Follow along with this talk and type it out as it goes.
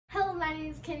my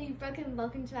name is Brooke and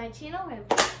welcome to my channel where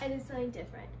I do something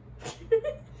different.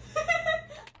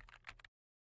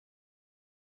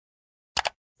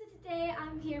 So today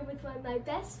I'm here with one of my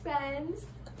best friends.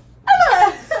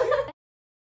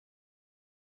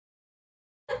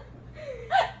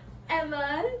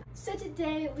 Emma. So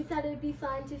today we thought it would be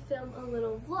fun to film a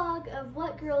little vlog of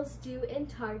what girls do in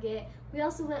Target. We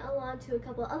also went along to a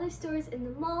couple other stores in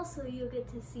the mall, so you'll get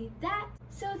to see that.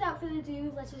 So without further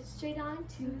ado, let's get straight on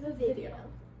to the video.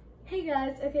 Hey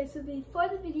guys, okay, so before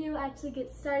the video actually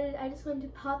gets started, I just wanted to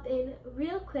pop in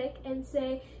real quick and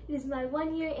say it is my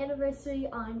 1-year anniversary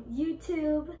on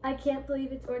YouTube. I can't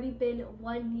believe it's already been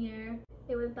 1 year.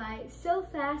 It went by so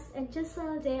fast, and just the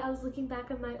other day I was looking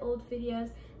back on my old videos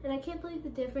and I can't believe the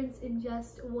difference in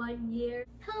just 1 year.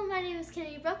 Hello, my name is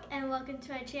Brooke and welcome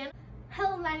to my channel.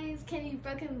 Hello, my name is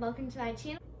Brooke and welcome to my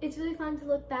channel. It's really fun to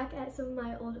look back at some of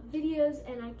my old videos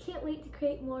and I can't wait to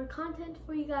create more content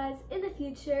for you guys in the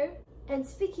future. And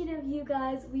speaking of you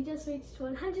guys, we just reached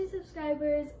 100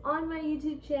 subscribers on my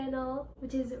YouTube channel,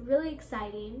 which is really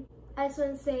exciting. I just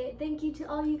want to say thank you to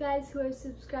all you guys who are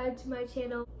subscribed to my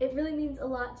channel. It really means a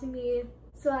lot to me,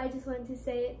 so I just wanted to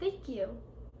say thank you.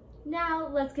 Now,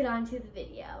 let's get on to the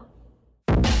video.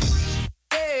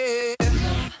 Hey,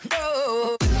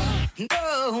 no,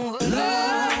 no,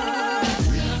 no.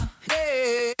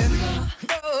 Hey,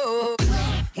 no,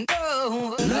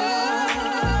 no, no.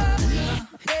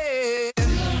 Hey,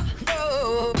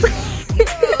 no,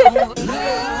 no, no.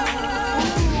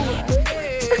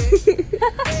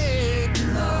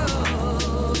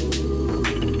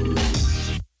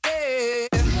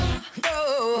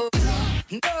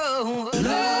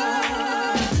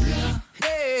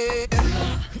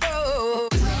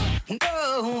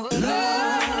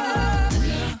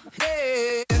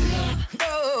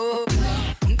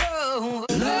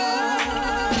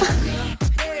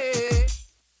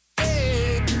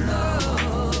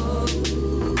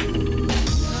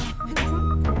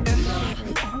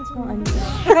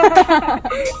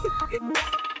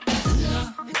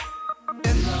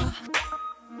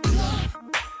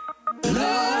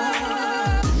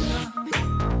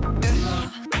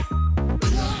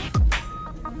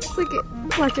 Look it,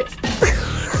 watch it.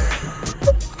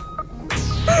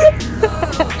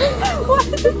 What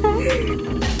the heck?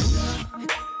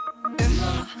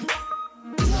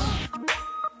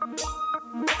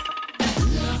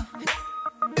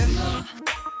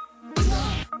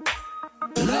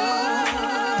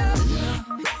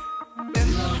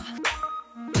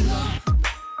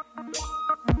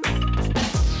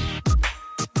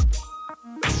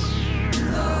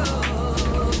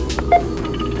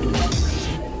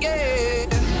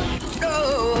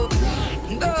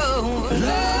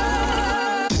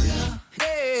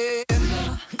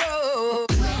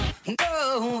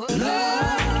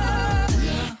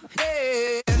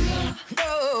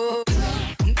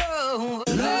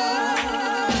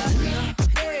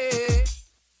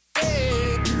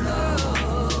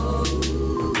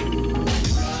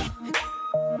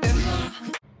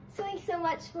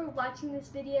 For watching this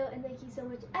video, and thank you so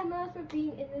much, Emma, for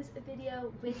being in this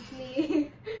video with me.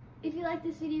 If you like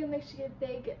this video, make sure to give a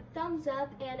big thumbs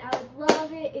up, and I would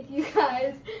love it if you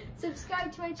guys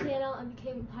subscribe to my channel and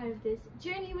became a part of this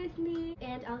journey with me,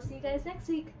 and I'll see you guys next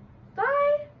week.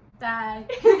 Bye! Bye!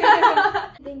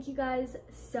 Thank you guys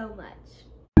so much.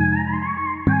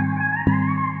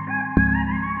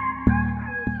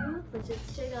 Let's get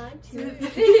straight on to the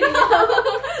video.